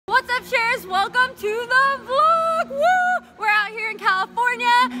guys, welcome to the vlog. Woo! We're out here in California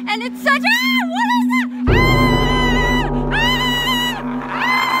and it's such a what is that?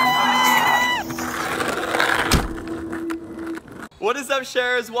 What is up,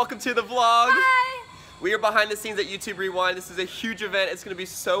 sharers? Welcome to the vlog. Hi. We are behind the scenes at YouTube Rewind. This is a huge event. It's gonna be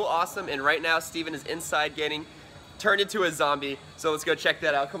so awesome. And right now, Steven is inside getting turned into a zombie. So let's go check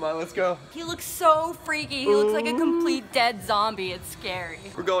that out. Come on, let's go. He looks so freaky. He looks like a complete dead zombie. It's scary.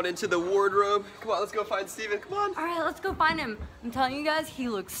 We're going into the wardrobe. Come on, let's go find Steven. Come on. All right, let's go find him. I'm telling you guys, he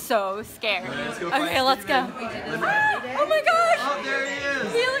looks so scary. Right, let's go find okay, let's go. Steven. Oh my gosh. Oh, there he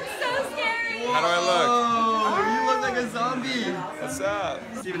is. He looks so scary. How do I look? Oh, you look like a zombie. What's up?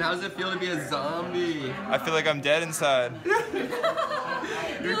 Steven, how does it feel to be a zombie? I feel like I'm dead inside.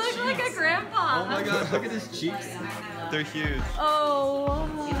 You look like a grandpa. Oh my god, look at his cheeks. They're huge. Oh.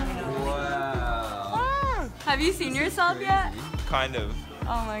 Wow. Have you seen yourself yet? Kind of.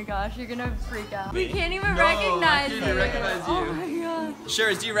 Oh my gosh, you're gonna freak out. We can't even No, recognize I you. can't even recognize you. Oh my god.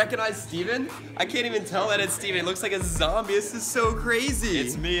 Sharers, do you recognize Steven? I can't even tell that it's Steven. It looks like a zombie. This is so crazy.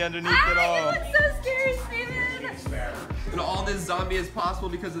 It's me underneath Ah, it all. you look so scary, Steven. And all this zombie is possible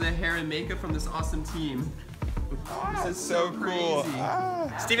because of the hair and makeup from this awesome team. This is so cool.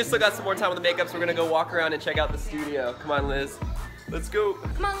 crazy. Steven still got some more time with the makeup, so we're gonna go walk around and check out the studio. Come on, Liz. Let's go.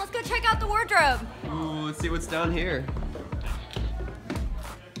 Come on, let's go check out the wardrobe. Ooh, let's see what's down here.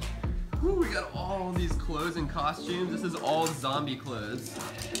 Ooh, we got all these clothes and costumes. This is all zombie clothes.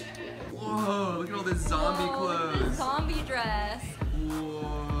 Whoa, look at all this zombie Whoa, look at clothes. this zombie dress.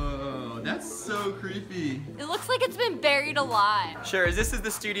 Whoa, that's so creepy. It looks like it's been buried alive. Sure, this is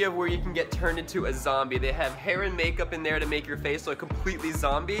the studio where you can get turned into a zombie. They have hair and makeup in there to make your face look completely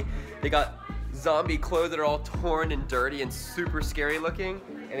zombie. They got zombie clothes that are all torn and dirty and super scary looking.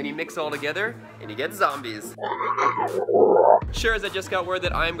 And then you mix it all together and you get zombies. Sure, as I just got word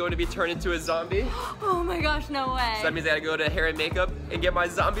that I'm going to be turned into a zombie. Oh my gosh, no way. So that means I gotta go to hair and makeup and get my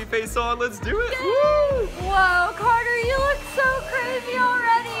zombie face on. Let's do it. Yay! Woo! Whoa, Carter, you look so crazy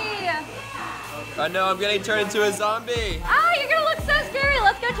already. I know, I'm getting turned into a zombie. Ah, you're gonna look so scary.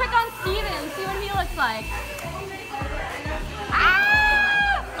 Let's go check on Steven, see what he looks like.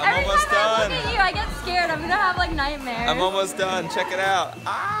 Ah! I'm Every almost time I done. look at you, I get scared. I'm gonna have like nightmares. I'm almost done. Check it out.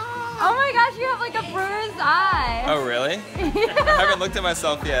 Ah! Oh my gosh, you have like a bruised eye. Oh, really? I haven't looked at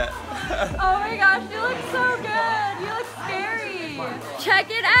myself yet. Oh my gosh, you look so good. You look scary. Check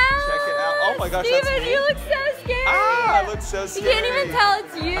it out. Check it out. Oh my gosh, Steven, that's me. you look so scary. Ah, I look so You scary. can't even tell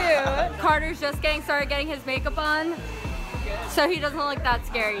it's you. Carter's just started getting his makeup on, so he doesn't look that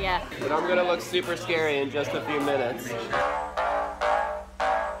scary yet. But I'm gonna look super scary in just a few minutes.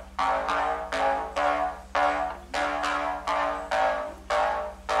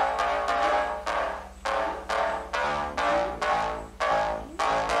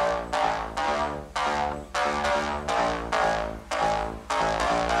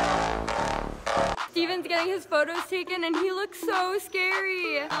 Steven's getting his photos taken and he looks so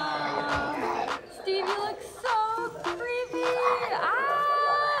scary. Steve, you look so creepy.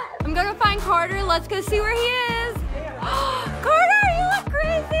 Ah! I'm gonna find Carter. Let's go see where he is. Carter, you look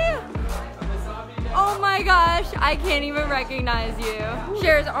crazy. Oh my gosh, I can't even recognize you.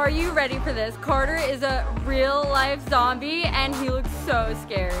 Sharers, are you ready for this? Carter is a real life zombie and he looks so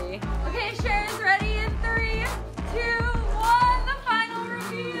scary. Okay, Sharers, ready in 3, 2, 1, the final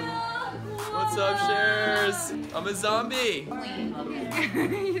reveal. What's up, sharers? I'm a zombie.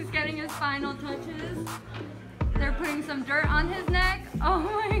 He's getting his final touches. They're putting some dirt on his neck. Oh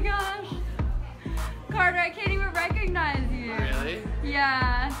my gosh. Carter, I can't even recognize you. Really?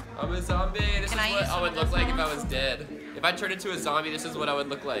 Yeah. I'm a zombie. This is what I would look like if I was dead. If I turned into a zombie, this is what I would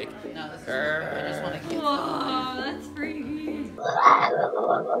look like. No, this is, I just want to get Whoa, that's freaky.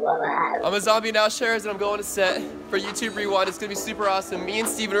 I'm a zombie now, sharers, and I'm going to set for YouTube Rewind. It's gonna be super awesome. Me and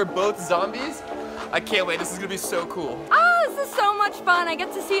Steven are both zombies. I can't wait. This is gonna be so cool. Oh, this is so much fun. I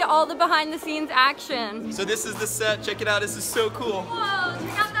get to see all the behind the scenes action. So this is the set. Check it out. This is so cool. Whoa,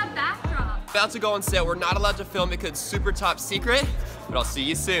 check out that backdrop. About to go on set. We're not allowed to film because it's super top secret, but I'll see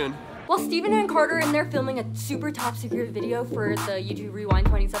you soon. While Steven and Carter in there filming a super top secret video for the YouTube Rewind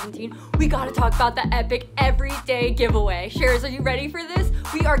 2017, we gotta talk about the epic everyday giveaway. Sharers, are you ready for this?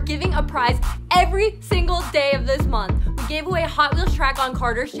 We are giving a prize every single day of this month. We gave away a Hot Wheels track on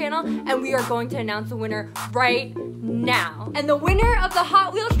Carter's channel, and we are going to announce the winner right now. And the winner of the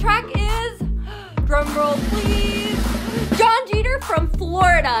Hot Wheels track is, drumroll please, John Jeter from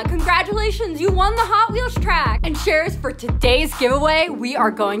Florida. Congratulations, you won the Hot Wheels track. And sharers, for today's giveaway, we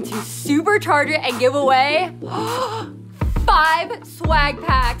are going to supercharge it and give away 5 swag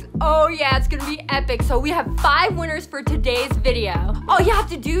packs. Oh yeah, it's gonna be epic. So we have 5 winners for today's video. All you have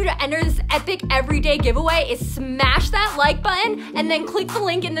to do to enter this epic everyday giveaway is smash that like button and then click the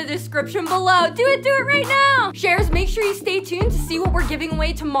link in the description below. Do it right now. Sharers, make sure you stay tuned to see what we're giving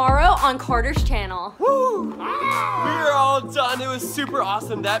away tomorrow on Carter's channel. Woo! We are all done. It was super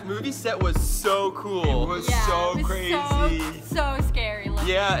awesome. That movie set was so cool. It was so crazy. So scary.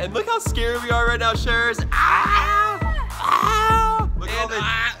 Yeah, and look how scary we are right now, Sharers. Ah! Ah! Look at all the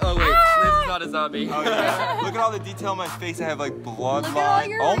oh wait, this is not a zombie. Oh, yeah. Look at all the detail on my face. I have like blood Look at all line.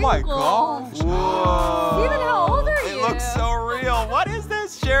 your Oh my wrinkles. gosh. Whoa. Steven, how old are you? It looks so real. What is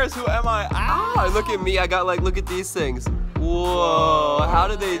this? Sharers, who am I? Ah, look at me. I got like, look at these things. Whoa, how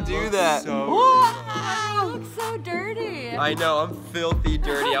did they do that? So You look so dirty. I know, I'm filthy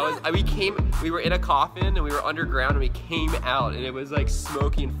dirty. We were in a coffin and we were underground and we came out and it was like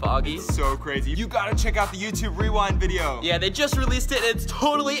smoky and foggy. so crazy. You gotta check out the YouTube Rewind video. Yeah, they just released it and it's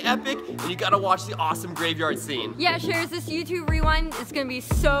totally epic and you gotta watch the awesome graveyard scene. Yeah, Sharers, this YouTube Rewind is gonna be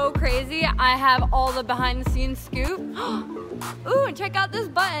so crazy. I have all the behind the scenes scoop. Ooh, and check out this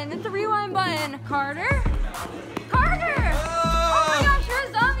button. It's a rewind button. Carter? Carter! Oh my gosh, you're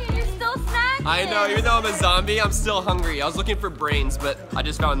a zombie and you're still snacking. I know, even though I'm a zombie, I'm still hungry. I was looking for brains, but I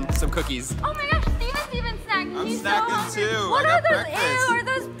just found some cookies. Oh my gosh, Steven's even snacking. I'm He's snacking so hungry. too. What I are got those? breakfast. Ew, are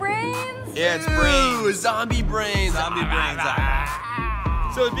those brains? Yeah, it's Ooh, brains. zombie brains. Zombie brains.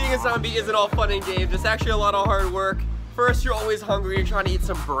 So being a zombie isn't all fun and games. It's actually a lot of hard work. First, you're always hungry. You're trying to eat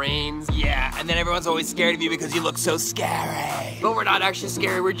some brains. Yeah, and then everyone's always scared of you because you look so scary. But we're not actually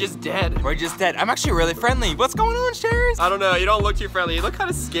scary. We're just dead. We're just dead. I'm actually really friendly. What's going on, Sharers? I don't know. You don't look too friendly. You look kind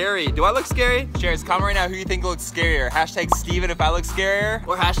of scary. Do I look scary? Sharers, comment right now who you think looks scarier. Hashtag Steven if I look scarier.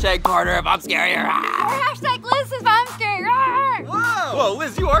 Or hashtag Carter if I'm scarier. Or hashtag Liz if I'm scary. Whoa! Whoa,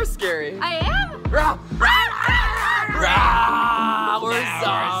 Liz, you are scary. I am? Rah, we're Now we're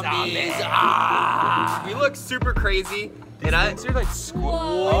zombies. Ah. We look super crazy. And You're like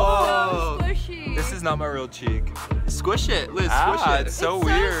Whoa, so squishy. This is not my real cheek. squish it, Liz, squish it. It's so It's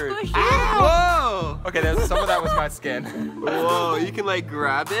weird. squishy. Whoa! Okay, some of that was my skin. Whoa, you can like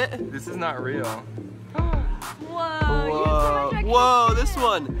grab it. This is not real. Whoa, you have so much extra Whoa, this skin.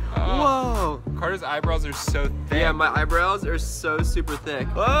 one. Whoa. Carter's eyebrows are so thick. Yeah, my eyebrows are so super thick.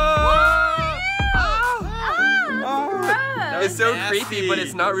 Whoa! Ah, That was so nasty. creepy, but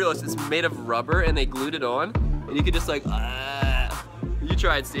it's not real. It's made of rubber and they glued it on. And you could just like, you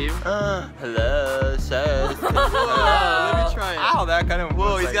try it, Steve. Hello, sir. Let me try it. Ow, that kind of.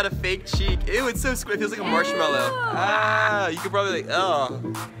 Whoa, he's got a fake cheek. Ew, it's so squishy. It feels like a marshmallow. You could probably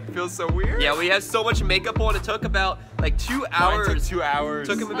it feels so weird. Yeah, we had so much makeup on. It took about like 2 hours. Mine took 2 hours.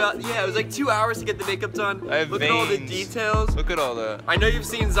 Took him about, yeah, it was like 2 hours to get the makeup done. I have Look at all the veins. details. Look at all that. I know you've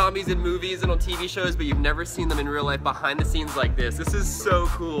seen zombies in movies and on TV shows, but you've never seen them in real life behind the scenes like this. This is so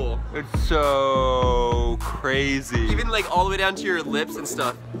cool. It's so crazy. Even like all the way down to your lips and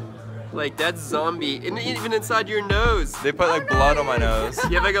stuff. Like that's zombie. And even inside your nose. They put like blood on my nose.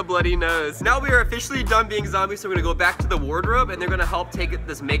 You have like a bloody nose. Now we are officially done being zombies, so we're gonna go back to the wardrobe and they're gonna help take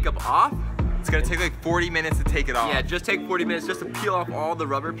this makeup off. It's gonna take like 40 minutes to take it off. Yeah, just take 40 minutes just to peel off all the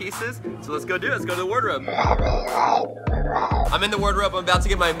rubber pieces. So let's go do it. Let's go to the wardrobe. I'm in the wardrobe. I'm about to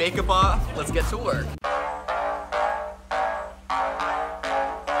get my makeup off. Let's get to work.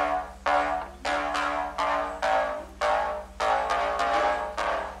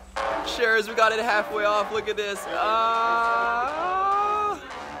 Sharers, we got it halfway off. Look at this.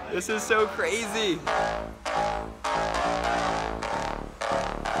 This is so crazy.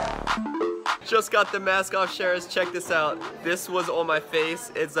 Just got the mask off, Sharers. Check this out. This was on my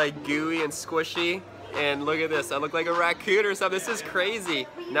face. It's like gooey and squishy. And look at this. I look like a raccoon or something. This is crazy.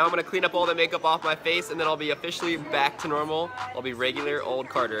 Now I'm gonna clean up all the makeup off my face and then I'll be officially back to normal. I'll be regular old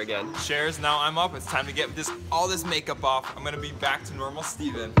Carter again. Sharers, now I'm up. It's time to get all this makeup off. I'm gonna be back to normal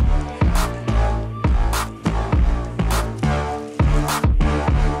Steven.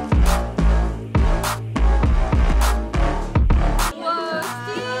 Whoa,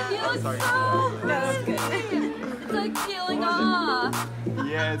 Steve, you look so crazy. It's like peeling off.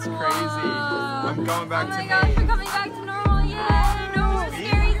 Yeah, it's crazy. I'm going back Oh to my gosh, you're coming back to normal. Yay, no more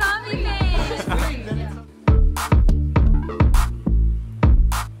scary zombie face.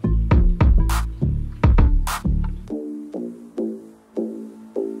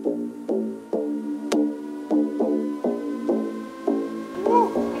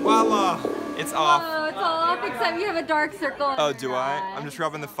 Voila! It's off. Oh, it's all off except you have a dark circle. Oh, do I? I'm just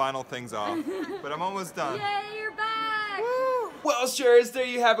rubbing the final things off. But I'm almost done. Yay, you're back. Woo. Well, sharers, there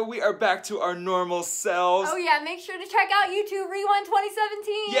you have it. We are back to our normal selves. Oh yeah, make sure to check out YouTube Rewind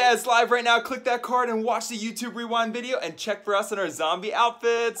 2017. Yeah, it's live right now. Click that card and watch the YouTube Rewind video and check for us in our zombie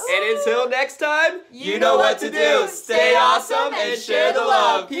outfits. And until next time, you know what to do. Stay awesome and share the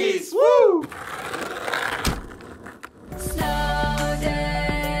love. Peace. Woo! Snow.